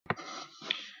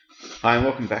Hi and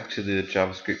welcome back to the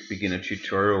JavaScript beginner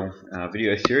tutorial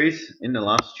video series. In the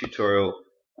last tutorial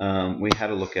we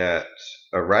had a look at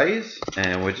arrays,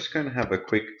 and we're just going to have a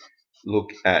quick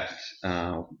look at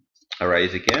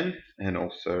arrays again and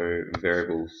also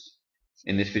variables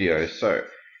in this video. So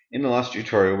in the last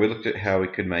tutorial we looked at how we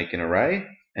could make an array,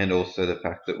 and also the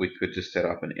fact that we could just set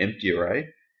up an empty array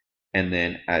and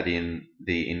then add in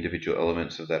the individual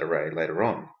elements of that array later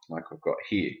on, like we've got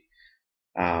here.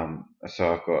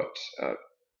 So I've got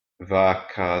var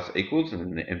cars equals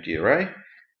and an empty array,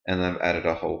 and I've added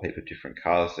a whole heap of different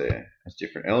cars there as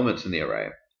different elements in the array,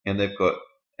 and they've got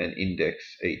an index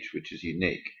each, which is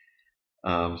unique.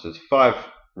 So there's 5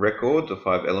 records or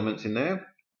 5 elements in there,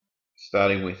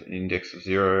 starting with an index of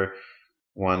 0,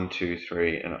 1, 2,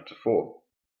 3, and up to 4.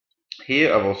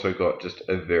 Here I've also got just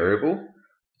a variable,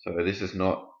 so this is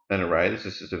not an array, this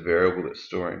is just a variable that's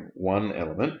storing one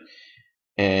element,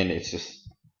 and it's just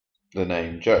the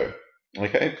name Joe.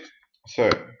 Okay, so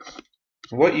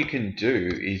what you can do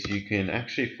is you can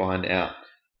actually find out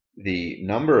the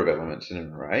number of elements in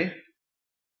an array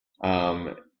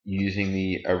using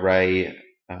the array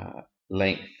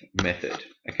length method.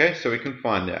 Okay, so we can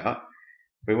find out,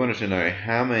 if we wanted to know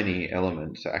how many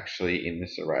elements are actually in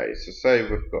this array. So say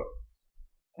we've got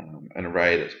an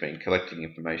array that's been collecting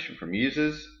information from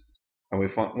users, and we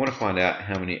want to find out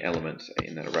how many elements are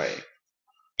in that array.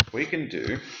 We can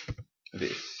do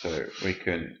this. So we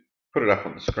can put it up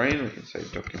on the screen. We can say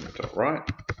document.write,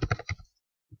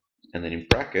 and then in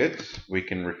brackets we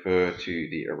can refer to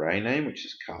the array name, which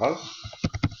is cars,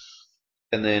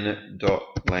 and then dot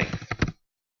length.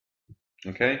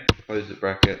 Okay, close the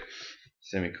bracket,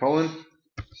 semicolon,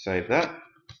 save that,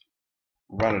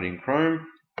 run it in Chrome,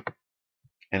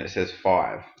 and it says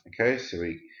 5. Okay, so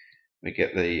we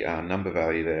get the number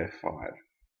value there, 5.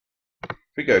 If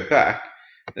we go back,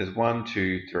 there's 1,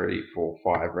 2, 3, 4,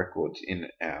 5 records in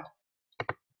our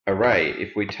array.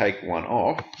 If we take one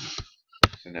off,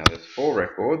 so now there's 4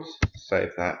 records, save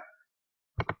that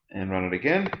and run it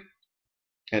again,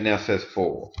 it now says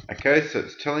 4. Okay, so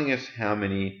it's telling us how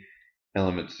many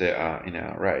elements there are in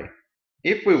our array.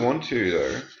 If we want to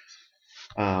though,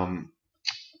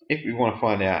 if we want to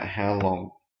find out how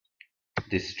long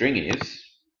this string is,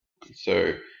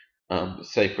 so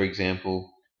say for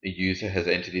example a user has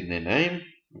entered in their name,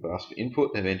 we've asked for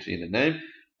input, they've entered in the name,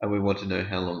 and we want to know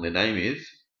how long their name is,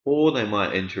 or they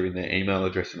might enter in their email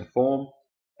address in a form,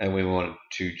 and we want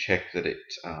to check that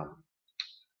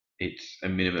it's a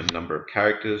minimum number of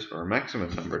characters or a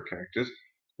maximum number of characters.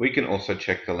 We can also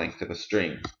check the length of a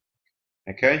string.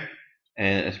 Okay,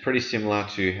 and it's pretty similar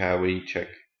to how we check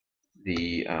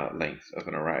the length of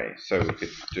an array. So we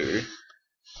could do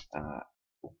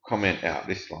comment out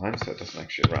this line so it doesn't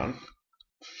actually run.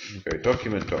 Go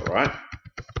document.write,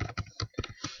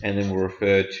 and then we'll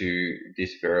refer to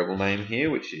this variable name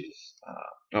here, which is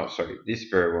this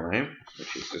variable name,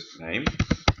 which is just name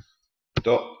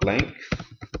dot length.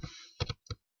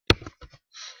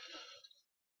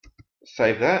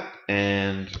 Save that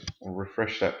and we'll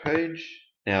refresh that page.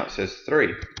 Now it says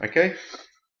 3. Okay,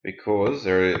 because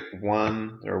there are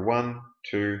 1,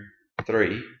 2,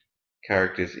 3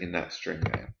 characters in that string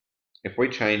there. If we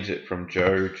change it from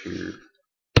Joe to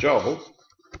Joel,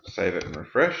 save it and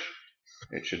refresh,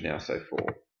 it should now say 4.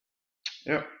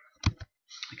 Yep.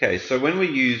 Okay, so when we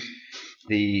use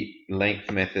the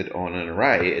length method on an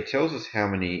array, it tells us how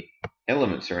many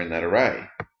elements are in that array.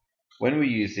 When we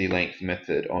use the length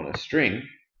method on a string,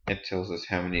 it tells us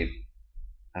how many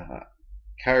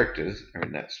characters are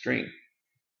in that string.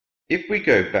 If we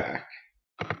go back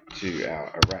to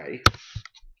our array,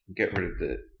 get rid of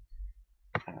the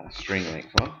string length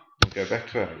one, we'll go back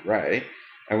to our array,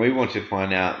 and we want to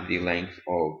find out the length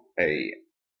of a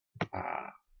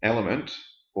element,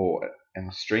 or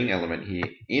our string element here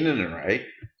in an array.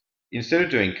 Instead of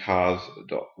doing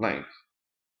cars.length,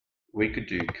 we could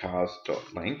do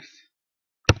cars.length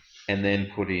and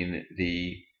then put in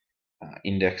the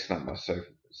index number. So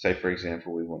say for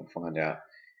example we want to find out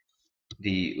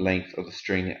the length of the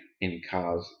string in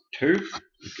cars2,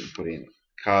 we can put in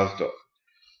cars2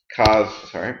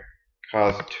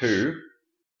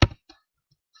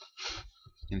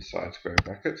 inside square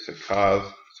bracket, so cars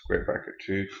square bracket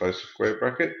 2 close to square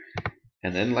bracket,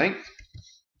 and then length.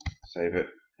 Save it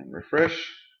and refresh,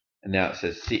 and now it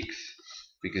says 6,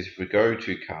 because if we go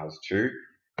to cars2,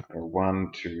 there are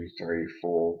 1, 2, 3,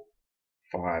 4,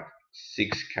 5,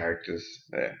 6 characters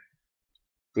there.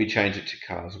 If we change it to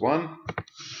cars1,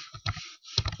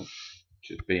 which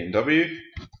is BMW,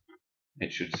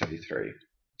 it should say 3.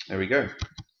 There we go.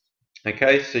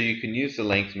 Okay, so you can use the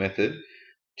length method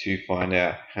to find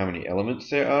out how many elements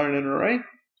there are in an array.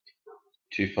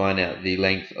 to find out the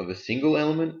length of a single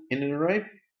element in an array,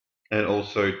 and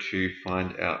also to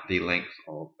find out the length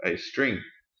of a string.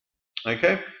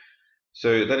 Okay,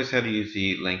 so that is how to use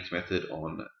the length method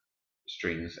on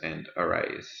strings and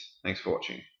arrays. Thanks for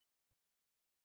watching.